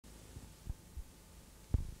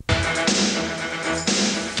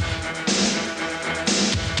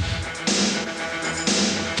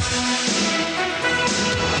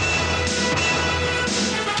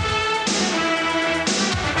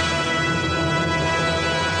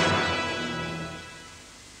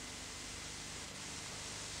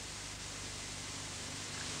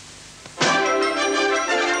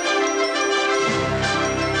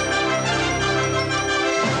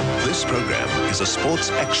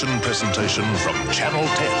sports action presentation from Channel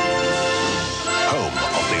 10, home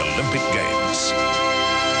of the Olympic Games.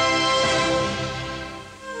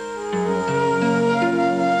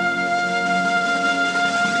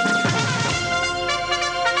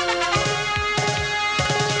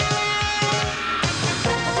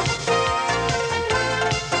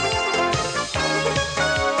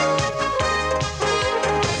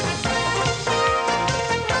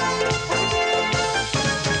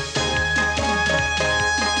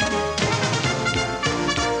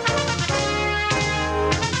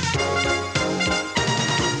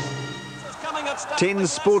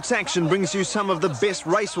 Ten's Sports Action brings you some of the best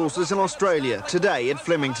racehorses in Australia today at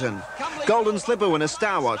Flemington. Golden Slipper winner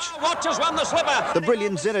Starwatch. Watch has won the Slipper. The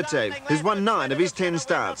brilliant Zenitave, who's won 9 of his 10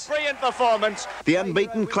 starts. Brilliant performance. The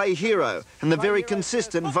unbeaten Clay Hero and the very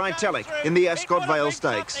consistent Vitalik in the Ascot Vale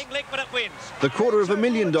Stakes. The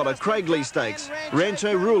 $250,000 Craigley Stakes.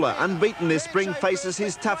 Rancho Ruler, unbeaten this spring, faces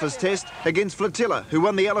his toughest test against Flotilla, who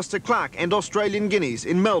won the Alistair Clark and Australian Guineas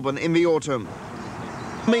in Melbourne in the autumn.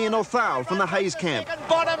 Me and Orthal from the Hayes camp.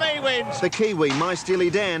 Bonamy wins. The Kiwi, My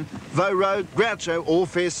Steely Dan, Voro, Groucho or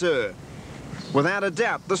Fair Sir. Without a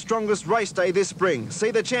doubt, the strongest race day this spring.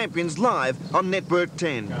 See the champions live on Network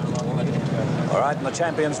 10. All right, and the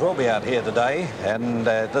champions will be out here today, and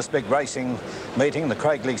this big racing meeting, the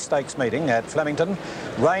Craigley Stakes meeting at Flemington.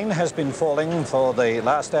 Rain has been falling for the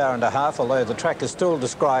last hour and a half, although the track is still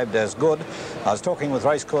described as good. I was talking with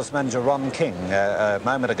racecourse manager Ron King a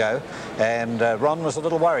moment ago, and Ron was a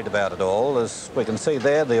little worried about it all. As we can see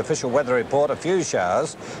there, the official weather report, a few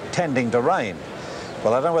showers tending to rain.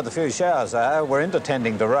 Well, I don't know where the few showers are. We're into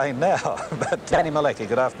tending to rain now. But Danny Malecki,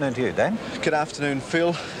 good afternoon to you, Dan. Good afternoon,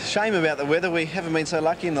 Phil. Shame about the weather. We haven't been so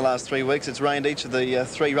lucky in the last 3 weeks. It's rained each of the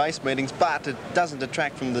 3 race meetings, but it doesn't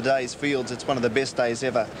detract from the day's fields. It's one of the best days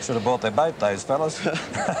ever. Should have bought their boat, those fellas.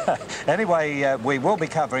 Anyway, we will be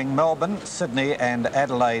covering Melbourne, Sydney and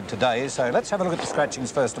Adelaide today, so let's have a look at the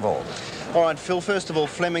scratchings first of all. All right, Phil, first of all,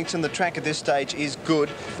 Flemington, the track at this stage is good.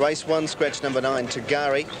 Race 1, scratch number 9,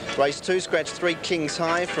 Tagari. Race 2, scratch 3, Kings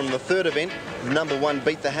High. From the 3rd event, number 1,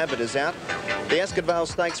 Beat the Habit, is out. The Ascot Vale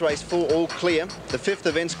Stakes, race 4, all clear. The 5th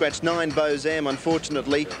event, scratch 9, Bozam.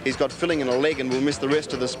 Unfortunately, he's got filling in a leg and will miss the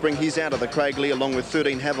rest of the spring. He's out of the Craigley, along with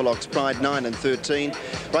 13, Havelock's Pride, 9 and 13.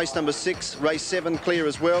 Race number 6, race 7, clear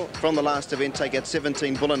as well. From the last event, take out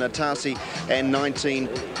 17, Bullinatasi, and 19,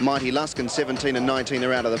 Mighty Luskin. 17 and 19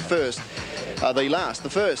 are out of the first. The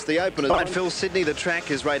first, the opener. Right, Phil, Sydney, the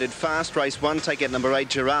track is rated fast. Race 1, take out number 8,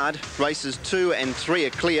 Gerard. Races 2 and 3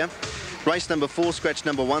 are clear. Race number 4, scratch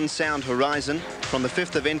number 1, Sound Horizon. From the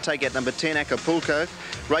 5th event, take out number 10, Acapulco.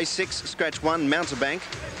 Race 6, scratch 1, Mountebank.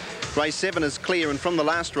 Race 7 is clear, and from the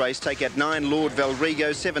last race, take out 9, Lord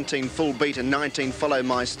Valrigo, 17, Full Beat, and 19, Follow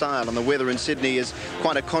My Style. And the weather in Sydney is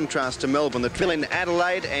quite a contrast to Melbourne. The drill in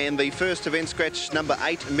Adelaide, and the first event, scratch number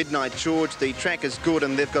 8, Midnight George. The track is good,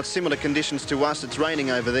 and they've got similar conditions to us. It's raining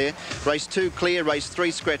over there. Race 2, clear. Race 3,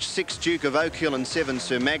 scratch 6, Duke of Oak Hill, and 7,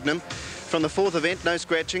 Sir Magnum. From the 4th event, no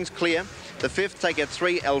scratchings, clear. The 5th, take out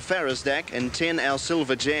 3, Alfarazdak, and 10, Our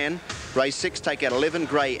Silver Jan. Race 6, take out 11,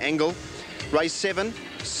 Grey Angle. Race 7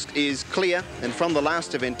 is clear, and from the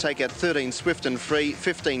last event, take out 13, Swift and Free,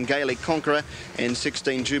 15, Gaelic Conqueror, and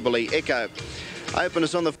 16, Jubilee Echo.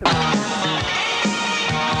 Openers on the...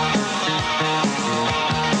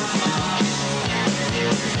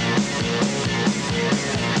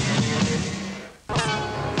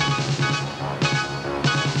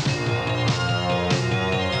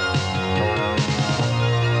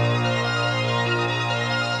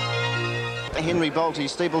 Henry Bolte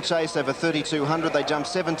steeplechase over 3,200. They jumped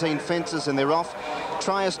 17 fences and they're off.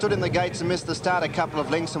 Trier stood in the gates and missed the start a couple of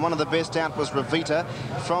lengths, and one of the best out was Revita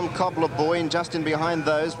from Cobbler Boy, and just in behind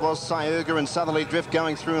those was Syurga and Southerly Drift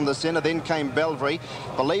going through in the centre. Then came Belvery,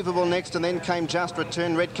 Believable next, and then came Just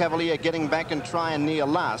Return. Red Cavalier getting back and Trier near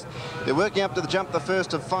last. They're working up to the jump, the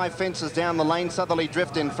first of 5 fences down the lane. Southerly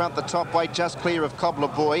Drift in front, the top weight just clear of Cobbler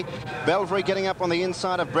Boy. Belvery getting up on the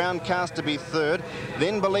inside of Browncast to be 3rd.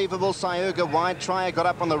 Then Believable, Syurga wide. Trier got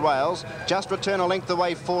up on the rails. Just Return a length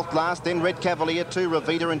away 4th last. Then Red Cavalier, 2,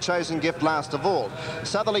 Revita, and Chosen Gift last of all.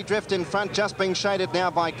 Southerly Drift in front, just being shaded now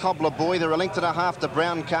by Cobbler Boy. They're a length and a half to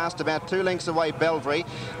Browncast, about 2 lengths away Belvery.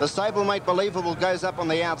 The stablemate Believable goes up on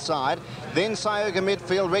the outside. Then Syurga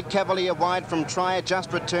midfield, Red Cavalier wide from Trier,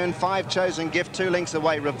 Just Return, 5, Chosen Gift, 2 lengths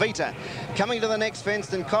away Revita. Coming to the next fence,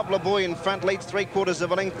 then Cobbler Boy in front, leads 3/4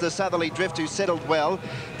 of a length to Southerly Drift, who settled well.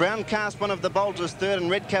 Browncast, one of the bolters, 3rd, and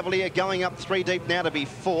Red Cavalier going up 3 deep now to be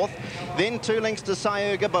 4th. Then 2 lengths to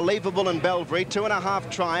Syurga, Believable and Belvery, 2 1/2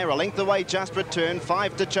 Trier, a length away Just Return,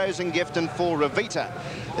 5 to Chosen Gift, and 4 Revita.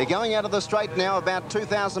 They're going out of the straight now, about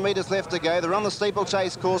 2,000 metres left to go. They're on the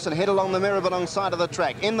steeplechase course and head along the Maribyrnong side of the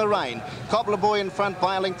track. In the rain, Cobbler Boy in front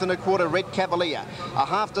by a length and a quarter, Red Cavalier. A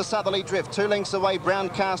half to Southerly Drift, 2 lengths away, Brown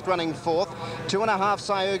Cast running fourth. 2.5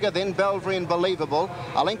 Syuga, then Belvedere and Believable.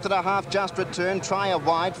 A length and a half Just Return, Try a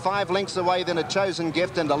wide. 5 lengths away, then a Chosen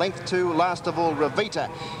Gift, and a length to last of all, Revita.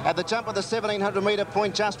 At the jump of the 1,700 metre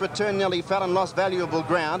point, Just Return nearly fell and lost valuable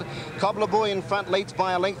ground. Cobbler Boy in front leads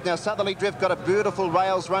by a length. Now Southerly Drift got a beautiful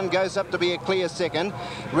rails run, goes up to be a clear second.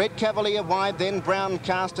 Red Cavalier wide, then Brown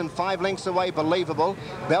Cast, and 5 lengths away, Believable.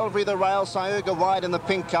 Belvedere the rail, Syuga wide in the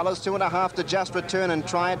pink colours. 2.5 to Just Return and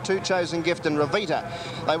Try It, 2 Chosen Gift and Revita.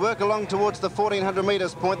 They work along towards the 1,400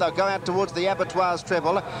 metres point. They'll go out towards the Abattoirs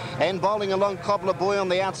treble, and bowling along Cobbler Boy on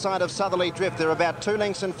the outside of Southerly Drift. They're about 2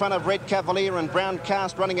 lengths in front of Red Cavalier and Brown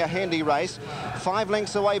Cast running a handy race. 5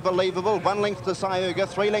 lengths away, Believable. 1 length to Syuga.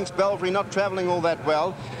 3 lengths Belvedere, not travelling all that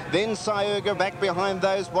well. Then Syuga, back behind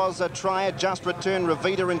those was a Try It, Just Return,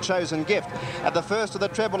 Revita and Chosen Gift. At the first of the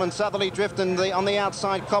treble and Southerly Drift and on the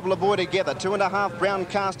outside, Cobbler Boy together. 2.5 Brown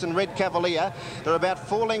Cast and Red Cavalier. They're about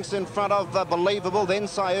 4 lengths in front of Believable, then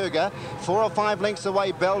Syuga. 4 or 5 lengths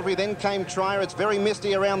away, Belvedere, then came Try It. It's very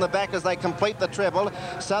misty around the back as they complete the treble.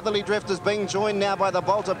 Southerly Drift is being joined now by the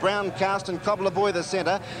bolter Brown Cast and Cobbler Boy the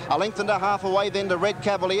centre. A length and a half away then to Red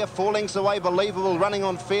Cavalier. 4 lengths away, Believable, running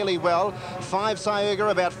on fairly well. 5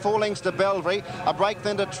 Syuga, about 4 lengths to Belvedere. A break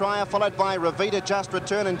then to Try It, followed by Revita, Just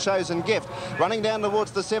Return and Chosen Gift. Running down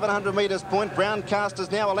towards the 700 metres point, Brown Cast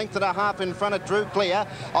is now a length and a half in front of Drew Clear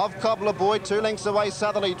of Cobbler Boy. 2 lengths away,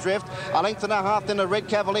 Southerly Drift. A length and a half then to Red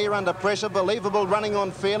Cavalier under pressure. Believable running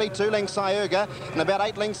on fairly. 2 lengths Syuga, and about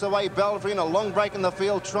 8 lengths away, Belvedere, and a long break in the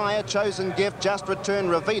field. Try It, Chosen Gift, Just Return,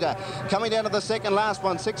 Revita. Coming down to the second last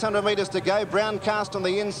one, 600 metres to go. Brown Cast on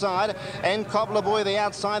the inside and Cobbler Boy the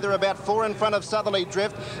outside. They're about 4 in front of Southerly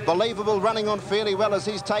Drift. Believable running on fairly well as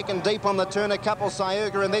he's taken deep on the turn. A couple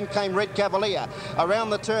Syuga, and then came Red Cavalier. Around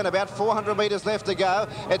the turn, about 400 metres left to go.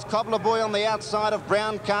 It's Cobbler Boy on the outside of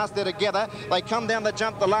Brown Cast. They're together. They come down the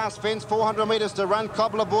jump, the last fence, 400 metres to run.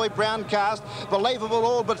 Cobbler Boy, Brown Cast. Believable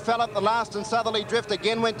all but fell at the last, and Southerly Drift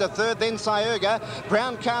again went to third, then Syuga.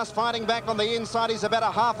 Brown Cast fighting back on the inside. He's about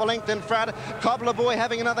a half a length in front. Cobbler Boy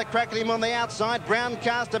having another crack at him on the outside. Brown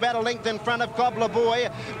Cast about a length in front of Cobbler Boy.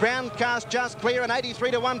 Brown Cast just clear, an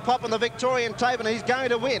 83 to 1 pop on the Victorian Table, and he's going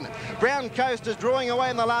to win. Brown Coast is drawing away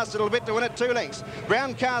in the last little bit to win it 2 lengths.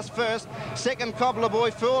 Brown Cast first, second Cobbler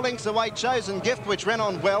Boy, 4 lengths away, Chosen Gift, which ran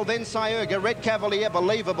on well, then Syuga, Red Cavalier,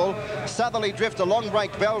 Believable, Southerly Drift, a long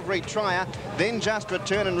break, Belvedere, Try It, then Just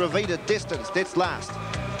Return and Revita distanced. It's last.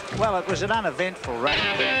 Well, it was an uneventful race.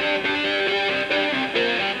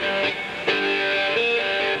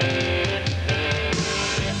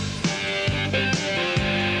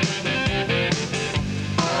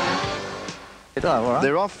 Oh, all right.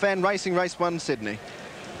 They're off, Fan Racing, race 1, Sydney.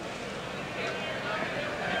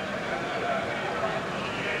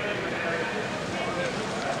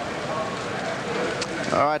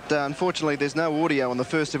 All right, unfortunately, there's no audio on the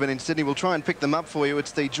first event in Sydney. We'll try and pick them up for you.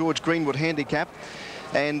 It's the George Greenwood Handicap.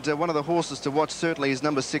 And one of the horses to watch certainly is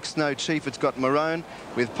number 6, Snow Chief. It's got maroon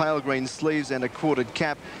with pale green sleeves and a quartered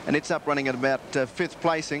cap, and it's up running at about 5th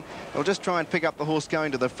placing. I'll just try and pick up the horse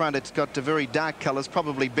going to the front. It's got very dark colours,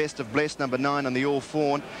 probably Best of Bless, number 9 on the All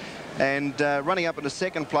Fawn. And running up into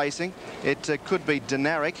 2nd placing, it could be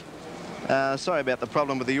Denaric. Sorry about the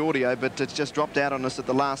problem with the audio, but it's just dropped out on us at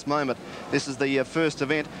the last moment. This is the first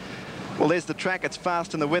event. Well, there's the track. It's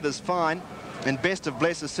fast and the weather's fine. And Best of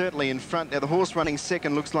Bless is certainly in front. Now, the horse running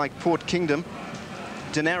second looks like Port Kingdom.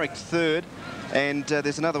 Denaric third. And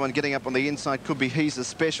there's another one getting up on the inside. Could be He's a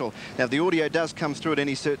Special. Now, if the audio does come through at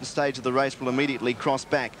any certain stage of the race, we'll immediately cross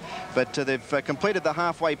back. But they've completed the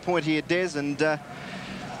halfway point here, Des, and...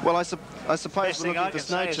 well, I suppose we're looking for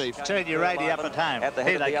Snow Chief. Turn your radio up at home. At the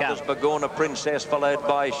head of the others, Bagorna Princess, followed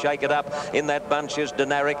by Shake It Up. In that bunch is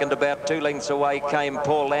Denaric, and about 2 lengths away came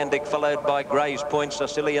Paul Landick, followed by Gray's Point,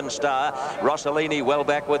 Sicilian Star. Rossellini well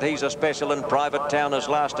back with He's a Special, and Private Town as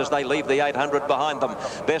last as they leave the 800 behind them.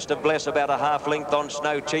 Best of Bless about a half length on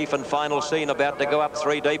Snow Chief, and Final Scene about to go up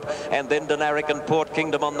 3 deep. And then Denaric and Port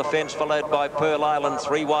Kingdom on the fence, followed by Pearl Island,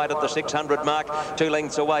 3 wide at the 600 mark. 2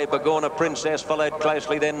 lengths away, Bagorna Princess, followed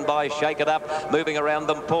closely then by Shake It Up. Moving around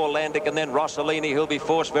them, Paul Landick and then Rossellini, who'll be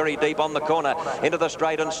forced very deep on the corner. Into the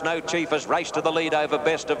straight, and Snow Chief has raced to the lead over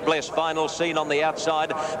Best of Bless. Final Scene on the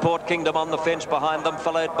outside. Port Kingdom on the fence behind them,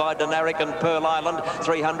 followed by Denaric and Pearl Island.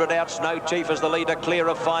 300 out. Snow Chief is the leader, clear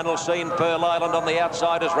of Final Scene. Pearl Island on the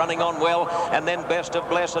outside is running on well. And then Best of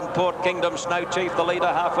Bless and Port Kingdom. Snow Chief the leader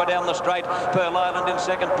halfway down the straight. Pearl Island in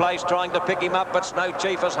second place, trying to pick him up, but Snow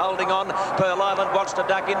Chief is holding on. Pearl Island wants to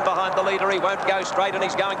duck in behind the leader. He won't go straight, and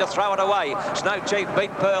he's going to throw it away. Snow Chief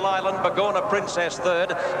beat Pearl Island. Bagorna Princess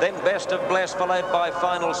third. Then Best of Bless, followed by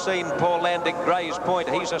Final Scene. Paul Landick, Gray's Point,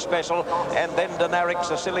 he's a special. And then Denaric,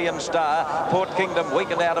 Sicilian Star. Port Kingdom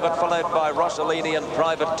weakened out of it, followed by Rossellini, and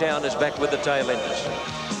Private Town is back with the tail enders.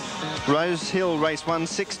 Rose Hill, race 1,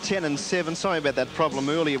 6, 10 and 7. Sorry about that problem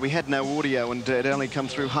earlier. We had no audio and it only come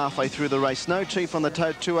through halfway through the race. Snow Chief on the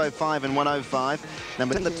tote, 2:05 and 1:05.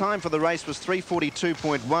 Number 10, the time for the race was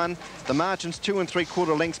 3:42.1. The margins 2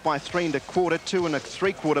 3/4 lengths by 3 1/4, 2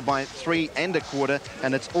 3/4 by 3 1/4,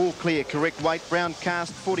 and it's all clear. Correct weight. Brown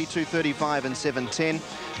Cast 42.35 and 7:10.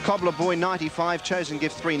 Cobbler Boy 95, Chosen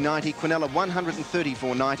Gift 390, Quinella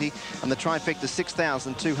 134.90, and the trifecta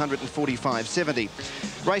 6,245.70.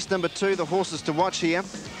 Race number 2, the horses to watch here.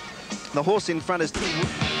 The horse in front is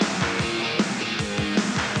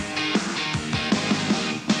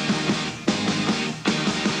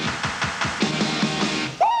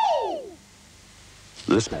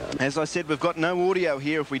as I said, we've got no audio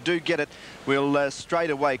here. If we do get it, we'll straight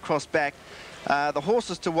away cross back. The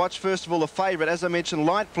horses to watch, first of all, the favourite, as I mentioned,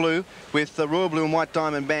 Light Blue with the Royal Blue and White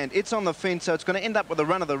Diamond Band. It's on the fence, so it's going to end up with the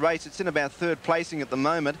run of the race. It's in about third placing at the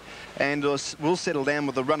moment, and we'll settle down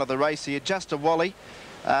with the run of the race here. Just a Wally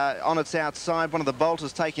on its outside. One of the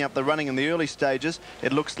bolters taking up the running in the early stages.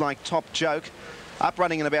 It looks like Top Joke. Up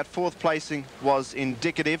running in about fourth placing was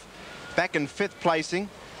Indicative. Back in fifth placing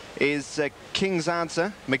is King's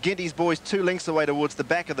Answer. McGinty's Boys 2 lengths away towards the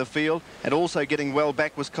back of the field, and also getting well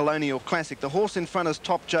back was Colonial Classic. The horse in front is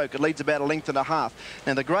Top Joke. It leads about 1.5 lengths.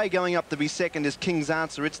 Now the grey going up to be second is King's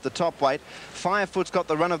Answer. It's the top weight. Firefoot's got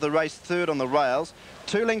the run of the race, third on the rails.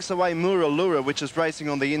 2 lengths away, Muralura, which is racing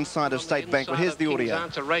on the inside of State Banquet. Here's the audio. King's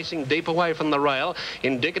Answer racing deep away from the rail.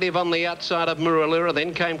 Indicative on the outside of Muralura.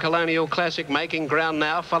 Then came Colonial Classic making ground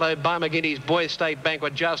now, followed by McGinty's Boys State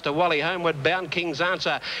Banquet. Just a Wally homeward bound. King's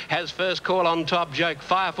Answer has first call on Top Joke.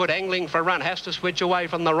 Firefoot angling for run, has to switch away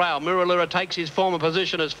from the rail. Muralura takes his former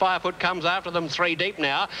position as Firefoot comes after them 3 deep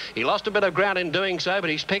now. He lost a bit of ground in doing so, but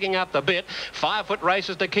he's picking up the bit. Firefoot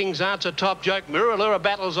races to King's Answer, Top Joke. Muralura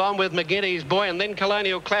battles on with McGinty's Boy, and then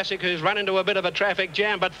Colonial Classic, who's run into a bit of a traffic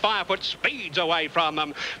jam, but Firefoot speeds away from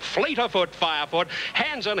them. Fleet of foot, Firefoot.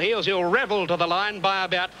 Hands and heels, he'll revel to the line by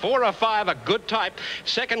about 4 or 5, a good type.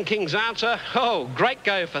 Second, King's Answer. Oh, great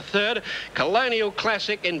go for third. Colonial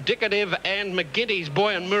Classic, Indicative, and McGinty's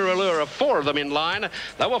Boy and Muralura, 4 of them in line.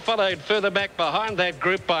 They were followed further back behind that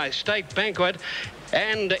group by State Banquet.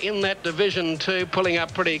 And in that division too, pulling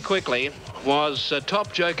up pretty quickly, was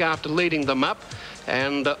Top Joke after leading them up.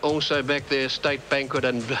 And also back there, State Banquet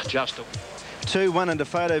and Just a... 2, 1 and a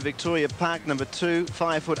photo, Victoria Park, number 2,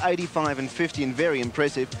 5 foot, 85 and 50, and very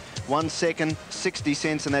impressive. 1 second, 60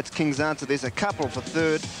 cents, and that's King's Answer. There's a couple for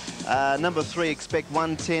third. Number 3, expect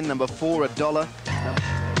 110. Number 4, $1.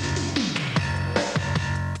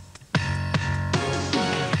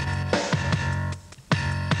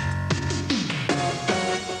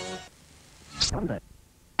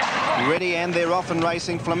 Ready, and they're off and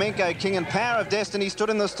racing. Flamenco King and Power of Destiny stood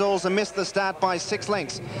in the stalls and missed the start by 6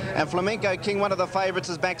 lengths. And Flamenco King, one of the favourites,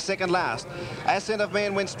 is back second last. Ascent of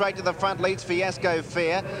Man went straight to the front, leads Fiasco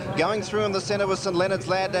Fair. Going through in the centre was St Leonard's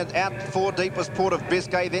Lad, and out 4 deep was Port of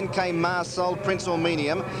Biscay. Then came Mars Sol, Prince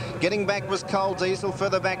Ormenium. Getting back was Coal Diesel,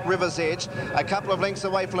 further back River's Edge. A couple of lengths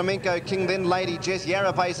away, Flamenco King, then Lady Jess.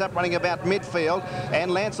 Yarrabase up running about midfield.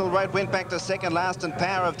 And Lancel Road went back to second last, and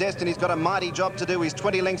Power of Destiny's got a mighty job to do. He's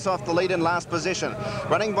 20 lengths off the lead in last position.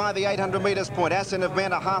 Running by the 800 metres point, Ascent of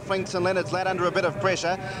Man a half length, St Leonard's Lad under a bit of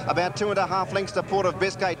pressure. About 2.5 lengths to Port of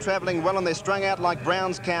Biscay, travelling well, and they're strung out like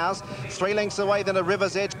Brown's cows. 3 lengths away then a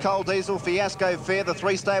River's Edge, Coal Diesel, Fiasco Fair. The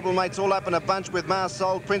 3 stablemates all up in a bunch with Mars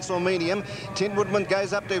Sol, Prince Ormenium. Tin Woodman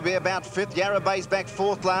goes up to be about 5th. Yarrabase back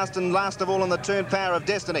 4th last, and last of all on the turn, Power of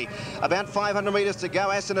Destiny. About 500 metres to go.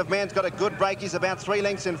 Ascent of Man's got a good break. He's about 3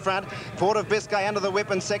 lengths in front. Port of Biscay under the whip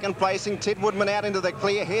in second placing. Tin Woodman out into the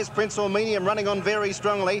clear. Hairspring Prince Ormenium running on very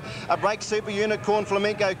strongly. A break Super Unicorn,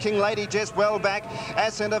 Flamenco King, Lady Jess well back.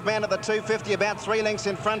 Ascent of Man at the 250, about 3 lengths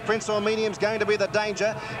in front. Prince Ormenium's going to be the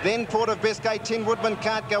danger. Then Port of Biscay, Tin Woodman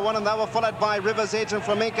can't go on, and they were followed by River's Edge and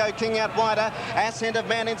Flamenco King out wider. Ascent of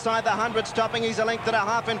Man inside the 100, stopping. He's a length and a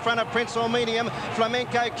half in front of Prince Ormenium.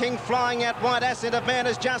 Flamenco King flying out wide. Ascent of Man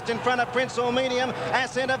is just in front of Prince Ormenium.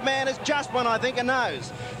 Ascent of Man is just one, I think, a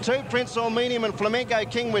nose. 2 Prince Ormenium and Flamenco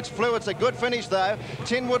King, which flew. It's a good finish, though.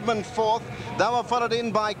 Tin Woodman 4th. They were followed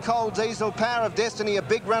in by Coal Diesel, Power of Destiny, a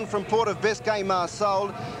big run from Port of Biscay,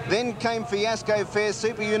 Marsold. Then came Fiasco Fair,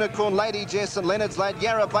 Super Unicorn, Lady Jess and Leonard's Lad.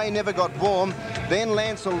 Yarra Bay never got warm. Then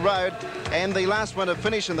Lancel Road. And the last one to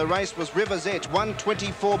finish in the race was River's Edge.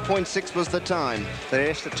 1:24.6 was the time.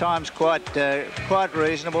 Yes, the time's quite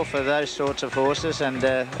reasonable for those sorts of horses, and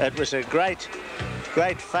it was a great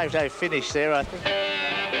photo finish there, I think.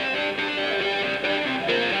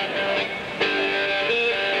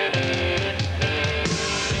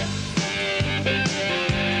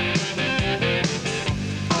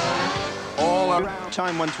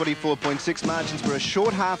 Time 1:24.6. Margins were a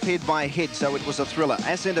short half head by head, so it was a thriller.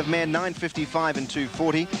 Ascent of Man 9.55 and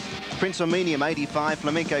 2.40. Prince Ormenium 85.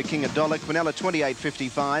 Flamenco King $1. Quinella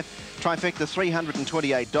 28.55. Trifecta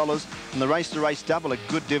 $328. And the race-to-race double, a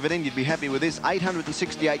good dividend. You'd be happy with this.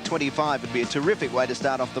 868.25 would be a terrific way to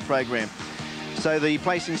start off the program. So the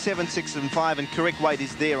placing 7, 6 and 5 and correct weight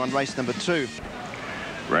is there on race number 2.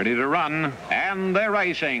 Ready to run, and they're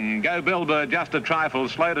racing. Go Billbird just a trifle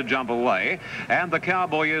slow to jump away, and the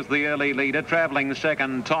Cowboy is the early leader, travelling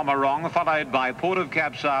second Tomarong, followed by Port of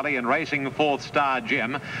Capsali and racing 4th Star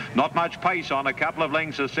Gem. Not much pace on, a couple of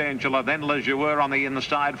lengths Essential, and then Le Joueur on the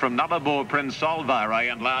inside from Nullarbor Prince Solvare,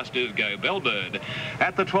 and last is Go Billbird.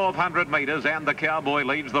 At the 1200 metres, and the Cowboy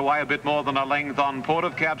leads the way a bit more than a length on Port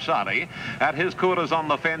of Capsali. At his quarters on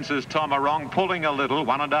the fence is Tomarong, pulling a little,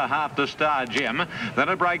 1.5 to Star Gem. Then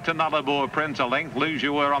a break to Nullarbor Prince, a length. Le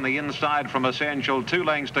Joueur on the inside from Essential, 2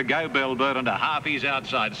 lengths to Go Billbird, and a half he's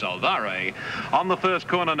outside Solvare. On the first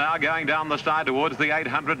corner now, going down the side towards the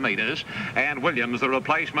 800 metres, and Williams, the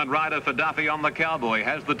replacement rider for Duffy on the Cowboy,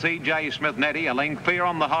 has the TJ Smith Netty, a length clear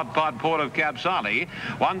on the hot pod Port of Capsali.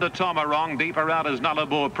 1 to Tomarong, deeper out is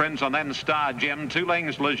Nullarbor Prince, and then Star Gem. 2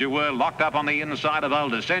 lengths Le Joueur, locked up on the inside of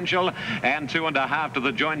Old Essential, and 2.5 to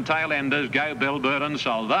the joint tail enders, Go Billbird and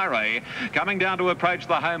Solvare. Coming down to approach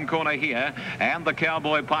the home corner here, and the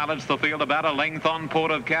Cowboy pilots the field about a length on Port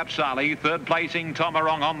of Capsali. 3rd placing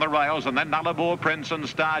Tomarong on the rails, and then Nullarbor Prince and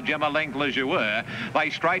Star Gem, a length Le Joueur. They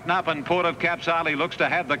straighten up, and Port of Capsali looks to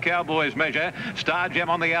have the Cowboys measure. Star Gem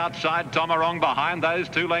on the outside, Tomarong behind those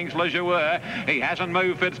 2 lengths Le Joueur. He hasn't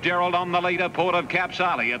moved. Fitzgerald on the leader, Port of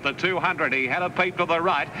Capsali at the 200. He had a peep to the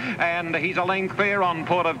right, and he's a length clear on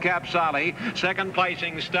Port of Capsali. 2nd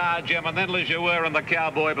placing Star Gem, and then Le Joueur and the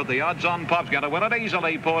Cowboy, but the odds on Pop's going to win it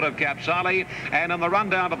easily, Port of Capsali. And in the run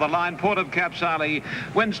down to the line, Port of Capsali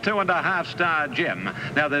wins 2.5 Star Gem.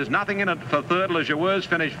 Now there's nothing in it for 3rd. Le Joueur's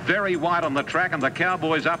finished very wide on the track, and the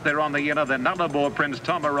Cowboys up there on the inner. Then Nullarbor Prince,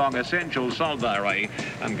 Tomarong, Essential, Solvare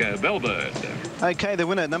and Go Billbird. Okay, the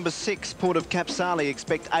winner, number 6, Port of Capsali,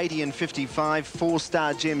 expect 80 and 55. 4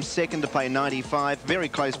 Star Gem second to pay 95. Very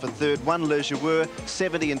close for 3rd. 1 Le Joueur,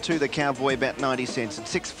 70, and 2 the Cowboy, about 90 cents. At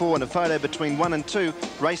 6-4 and a photo between 1 and 2,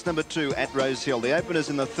 race number 2 at Rose Hill. The openers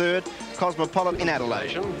in the 3rd, Cosmopolitan in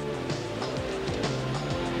Adelaide.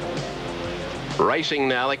 Racing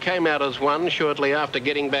now. They came out as one shortly after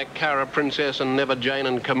getting back Cara Princess and Never Jane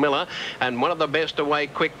and Camilla. And one of the best away,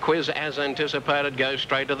 Quick Quiz, as anticipated, goes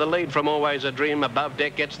straight to the lead from Always a Dream. Above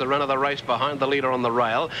Deck gets the run of the race behind the leader on the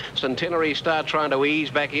rail. Centenary Star trying to ease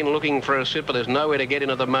back in, looking for a sip, but there's nowhere to get in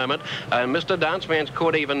at the moment. Mr. Danceman's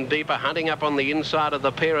caught even deeper, hunting up on the inside of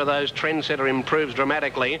the pair of those. Trendsetter improves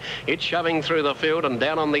dramatically. It's shoving through the field, and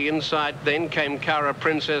down on the inside then came Cara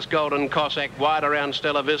Princess, Golden Cossack, wide around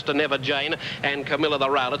Stella Vista, Never Jane, and Camilla the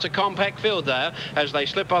rail. It's a compact field though, as they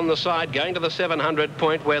slip on the side, going to the 700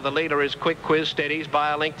 point, where the leader is Quick Quiz, steadies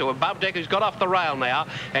by a length to Above Deck, who's got off the rail now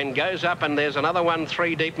and goes up, and there's another one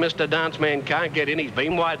 3 deep. Mr. Danceman can't get in. He's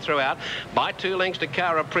been wide throughout. By 2 lengths to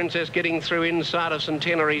Cara Princess, getting through inside of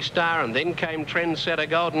Centenary Star, and then came Trendsetter,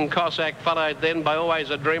 Golden Cossack, followed then by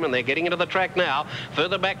Always a Dream, and they're getting into the track now.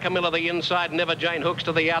 Further back, Camilla the inside, Never Jane hooks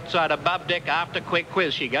to the outside. Above Deck after Quick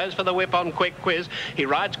Quiz. She goes for the whip on Quick Quiz. He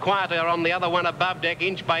rides quieter on the other one. one above deck,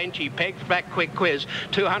 inch by inch. He pegs back Quick Quiz.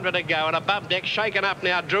 200 to go, and above deck shaken up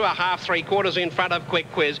now. Drew a half, 3/4 in front of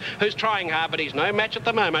Quick Quiz, who's trying hard, but he's no match at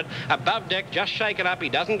the moment. Above deck just shaken up. He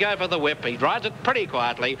doesn't go for the whip. He rides it pretty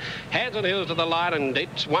quietly. Hands and heels to the line, and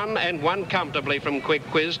it's 1 and 1 comfortably from Quick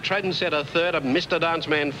Quiz. Trendsetter third, of Mr.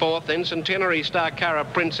 Danceman fourth, then Centenary Star, Cara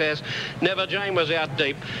Princess. Never Jane was out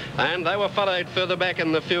deep, and they were followed further back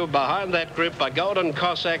in the field behind that group by Golden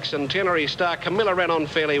Cossack, Centenary Star. Camilla ran on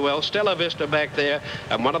fairly well. Stella Vista back there,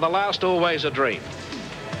 and one of the last, Always a Dream.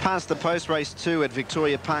 Past the post race 2 at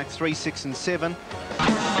Victoria Park, 3, 6 and 7.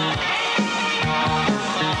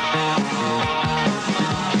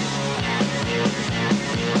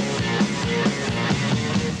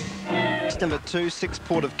 Still at 2, 6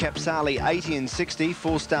 Port of Capsali 80 and 60,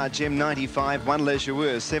 4-Star Gem 95, 1 Les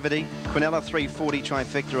Joueurs 70, Quinella 340,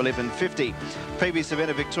 Trifecta 1150. Previous event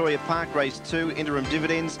at Victoria Park, race 2, interim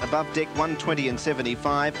dividends, above deck 120 and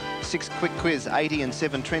 75, 6 Quick Quiz 80 and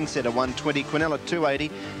 7 Trendsetter 120, Quinella 280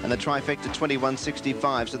 and the Trifecta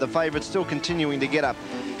 2165. So the favourite still continuing to get up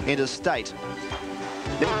into state.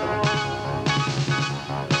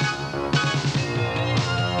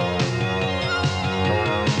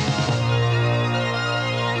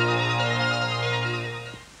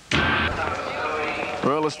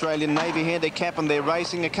 Royal Australian Navy handicap, and they're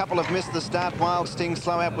racing. A couple have missed the start. Wild Sting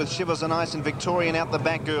slow out with Shivers and Ice and Victorian out the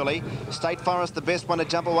back early. State Forest, the best one to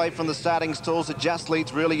jump away from the starting stalls. It just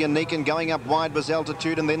leads Really Unique, and going up wide was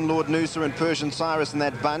Altitude, and then Lord Noosa and Persian Cyrus in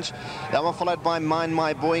that bunch. They were followed by Mind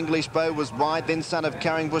My Boy. English Bow was wide, then Son of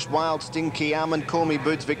Carringbush, Wild Sting, Kiaman, Call Me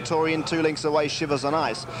Boots, Victorian, 2 lengths away, Shivers and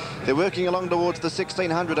Ice. They're working along towards the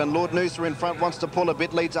 1600, and Lord Noosa in front wants to pull a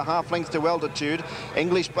bit, leads a half length to Altitude.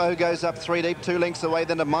 English Bow goes up 3 deep, 2 lengths away,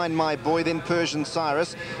 then to Mind My Boy, then Persian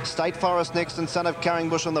Cyrus. State Forest next, and Son of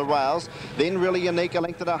Carringbush on the rails. Then Really Unique, a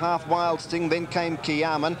length and a half, Wild Sting. Then came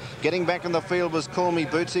Kiaman. Getting back in the field was Call Me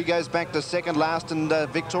Boots. He goes back to second last, and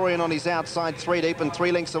Victorian on his outside, 3 deep, and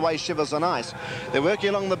 3 lengths away, Shivers on Ice. They're working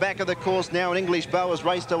along the back of the course now, and English Bow has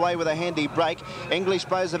raced away with a handy break. English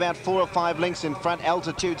Bow's about 4 or 5 lengths in front.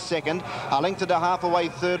 Altitude second. A length and a half away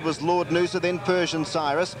third was Lord Noosa, then Persian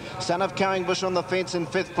Cyrus. Son of Carringbush on the fence in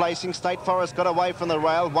 5th placing. State Forest got away from the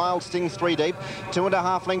rail. Wild Sting 3 deep,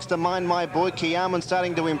 2.5 lengths to Mind My Boy. Kiaman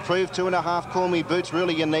starting to improve, 2.5 Call Me Boots,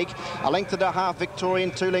 Really Unique. A length and a half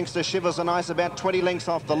Victorian, 2 lengths to Shivers and Ice, about 20 lengths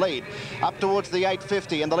off the lead. Up towards the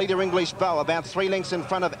 850, and the leader English Bow about 3 lengths in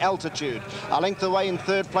front of Altitude. A length away in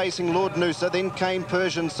 3rd placing Lord Noosa, then came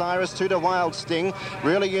Persian Cyrus, 2 to Wild Sting.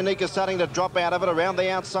 Really Unique is starting to drop out of it. Around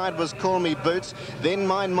the outside was Call Me Boots, then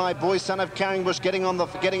Mind My Boy. Son of Carringbush getting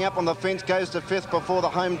up on the fence, goes to 5th before the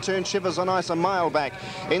home turn. Shivers on Ice a mile back.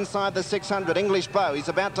 Inside the 600, English Bow. He's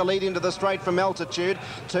about to lead into the straight from Altitude.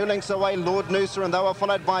 2 lengths away, Lord Noosa, and they were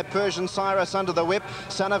followed by Persian Cyrus under the whip.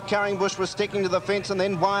 Son of Carringbush was sticking to the fence, and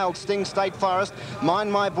then Wild Sting, State Forest.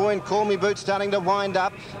 Mind My Boy and Call Me Boots starting to wind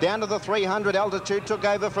up. Down to the 300, Altitude took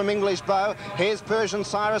over from English Bow. Here's Persian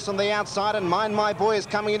Cyrus on the outside, and Mind My Boy is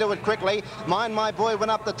coming into it quickly. Mind My Boy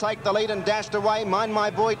went up to take the lead and dashed away. Mind My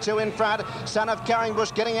Boy 2 in front. Son of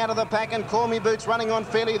Carringbush getting out of the pack, and Call Me Boots running on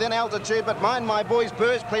fairly, then Altitude, but Mind My Boy's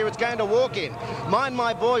burst clear. It's going to walk in. Mind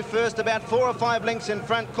My Boy first, about 4 or 5 lengths in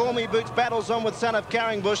front. Call Me Boots battles on with Son of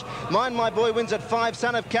Carringbush. Mind My Boy wins at 5.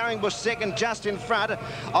 Son of Carringbush second, just in front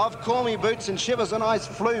of Call Me Boots, and Shivers and Ice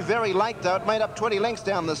flew very late though. It made up 20 lengths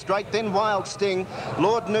down the straight. Then Wild Sting,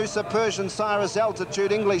 Lord Noosa, Persian Cyrus,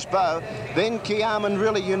 Altitude, English Bow, then Kiaman,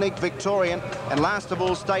 Really Unique, Victorian, and last of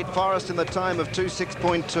all State Forest in the time of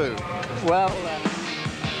 2:06.2. Well,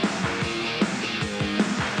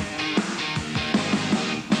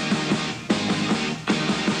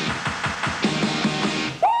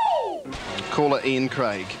 Caller Ian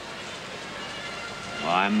Craig.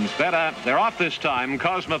 Line's better. They're off this time.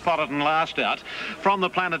 Cosmopolitan last out. From the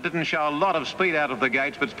Planet didn't show a lot of speed out of the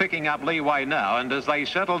gates, but it's picking up leeway now. And as they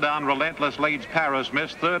settle down, Relentless leads Paris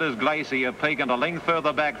Miss. Third is Glacier Peak, and a length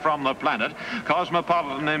further back from the Planet.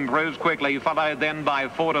 Cosmopolitan improves quickly, followed then by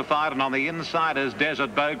Fortified, and on the inside is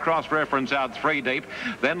Desert Bow. Cross-reference out 3 deep.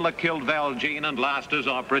 Then La Killed Valjean, and last is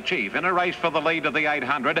Opera Chief. In a race for the lead of the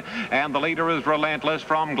 800, and the leader is Relentless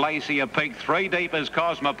from Glacier Peak. 3 deep is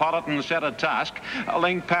Cosmopolitan, set a task. A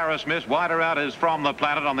length Paris Miss, wider out is From the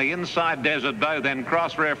Planet. On the inside Desert Bow, then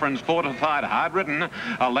cross-reference Fortified, hard ridden.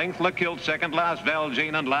 A length La Killed, second last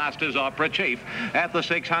Valjean, and last is Opera Chief. At the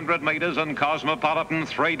 600 metres, and Cosmopolitan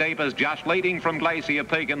 3 deep is just leading from Glacier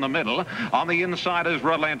Peak in the middle. On the inside is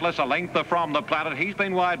Relentless, a length From the Planet. He's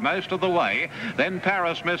been wide most of the way. Then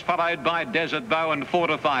Paris Miss, followed by Desert Bow and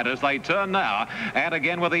Fortified as they turn now. And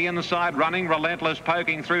again with the inside running, Relentless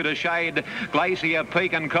poking through to shade Glacier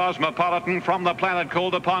Peak and Cosmopolitan. From the Planet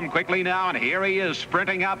called upon quickly now, and here he is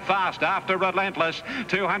sprinting up fast after Relentless.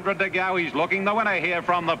 200 to go. He's looking the winner here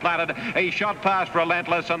from the Planet. He shot past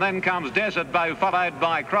Relentless, and then comes Desert Bow, followed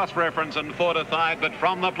by Cross Reference and Fortified. But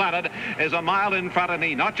from the Planet is a mile in front, and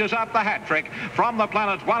he notches up the hat trick. From the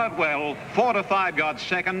Planet won it well. Fortified got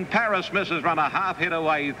second. Paris Misses run a half hit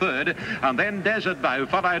away third, and then Desert Bow,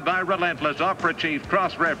 followed by Relentless, Opera Chief,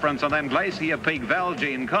 Cross Reference, and then Glacier Peak,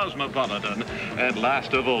 Valjean, Cosmopolitan, and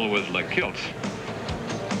last of all was Le Kilt.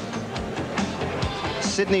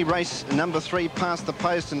 Sydney race number 3 past the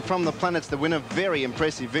post, and From the Planet's the winner. Very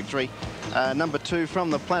impressive victory. Number 2 From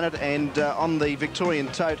the Planet, and on the Victorian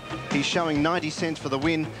tote he's showing 90 cents for the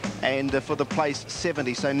win, and for the place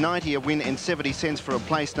 70, so 90 a win and 70 cents for a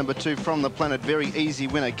place. Number 2 From the Planet, very easy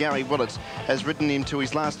winner. Gary Willits has ridden him to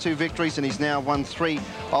his last 2 victories, and he's now won 3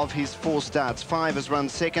 of his 4 starts. 5 has run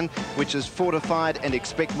second, which is Fortified and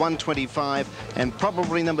Expect 125, and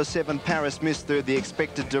probably number 7 Paris Miss third. The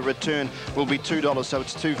expected to return will be $2, so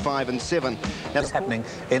it's 2, 5 and 7. Now, it's happening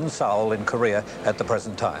in Seoul in Korea at the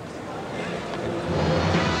present time.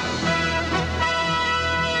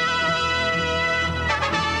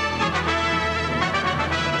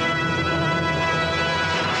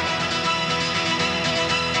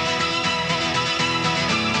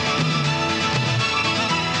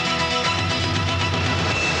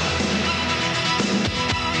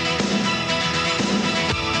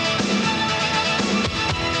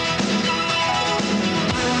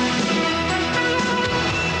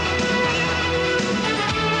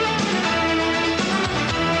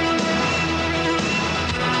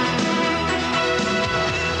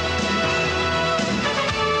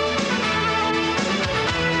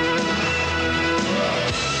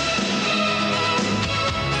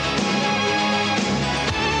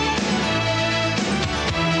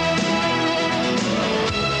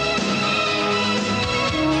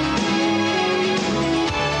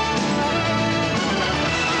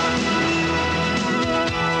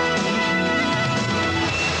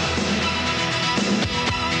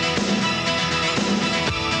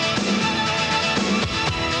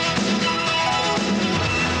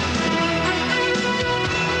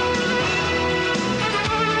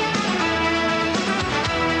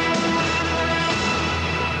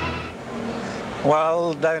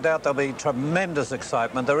 Well, no doubt there'll be tremendous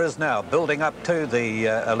excitement. There is now, building up to the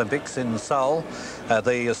Olympics in Seoul.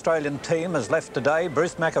 The Australian team has left today.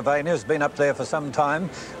 Bruce McAvaney has been up there for some time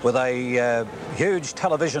with a huge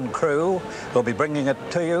television crew. We'll be bringing it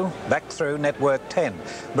to you back through Network 10.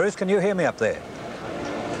 Bruce, can you hear me up there?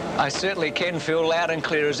 I certainly can, Phil, loud and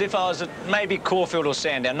clear, as if I was at maybe Caulfield or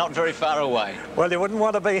Sandown, not very far away. Well, you wouldn't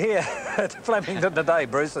want to be here at Flemington today,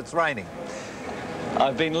 Bruce. It's raining.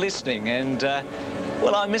 I've been listening, and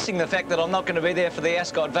well, I'm missing the fact that I'm not going to be there for the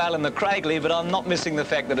Ascot Vale and the Craigley, but I'm not missing the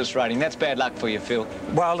fact that it's raining. That's bad luck for you, Phil.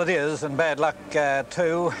 Well, it is, and bad luck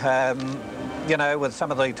too, you know, with some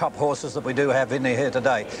of the top horses that we do have in here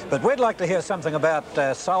today. But we'd like to hear something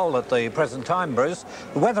about Seoul at the present time, Bruce.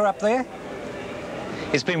 The weather up there?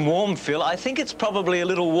 It's been warm, Phil. I think it's probably a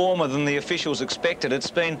little warmer than the officials expected.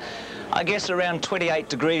 It's been, I guess, around 28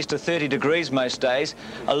 degrees to 30 degrees most days.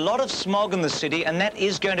 A lot of smog in the city, and that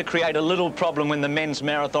is going to create a little problem when the men's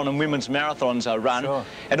marathon and women's marathons are run, sure,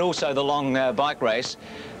 and also the long bike race.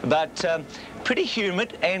 But pretty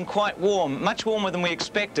humid and quite warm, much warmer than we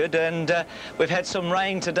expected, and we've had some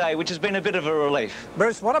rain today, which has been a bit of a relief.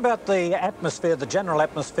 Bruce, what about the atmosphere, the general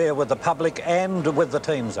atmosphere with the public and with the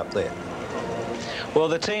teams up there? Well,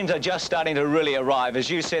 the teams are just starting to really arrive. As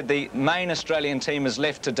you said, the main Australian team has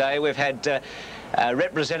left today. We've had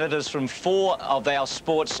representatives from 4 of our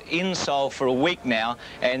sports in Seoul for a week now,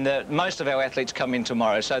 and most of our athletes come in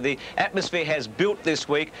tomorrow. So the atmosphere has built this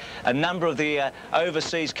week. A number of the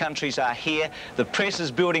overseas countries are here. The press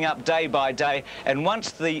is building up day by day, and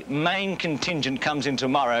once the main contingent comes in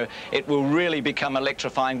tomorrow, it will really become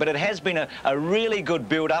electrifying. But it has been a really good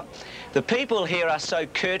build-up. The people here are so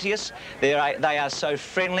courteous, they are so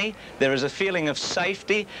friendly, there is a feeling of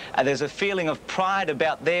safety, there's a feeling of pride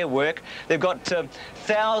about their work. They've got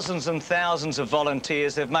thousands and thousands of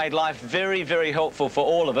volunteers. They've made life very, very helpful for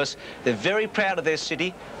all of us. They're very proud of their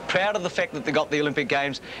city, proud of the fact that they got the Olympic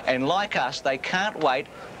Games, and like us, they can't wait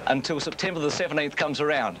until September the 17th comes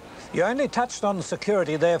around. You only touched on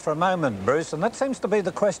security there for a moment, Bruce, and that seems to be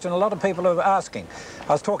the question a lot of people are asking.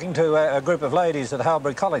 I was talking to a group of ladies at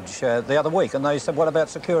Halbury College the other week, and they said, what about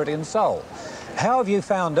security in Seoul? How have you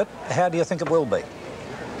found it? How do you think it will be?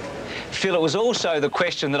 Phil, it was also the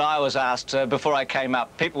question that I was asked before I came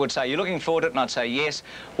up. People would say, you're looking forward to it? And I'd say, yes.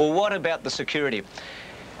 Well, what about the security?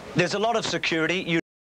 There's a lot of security. You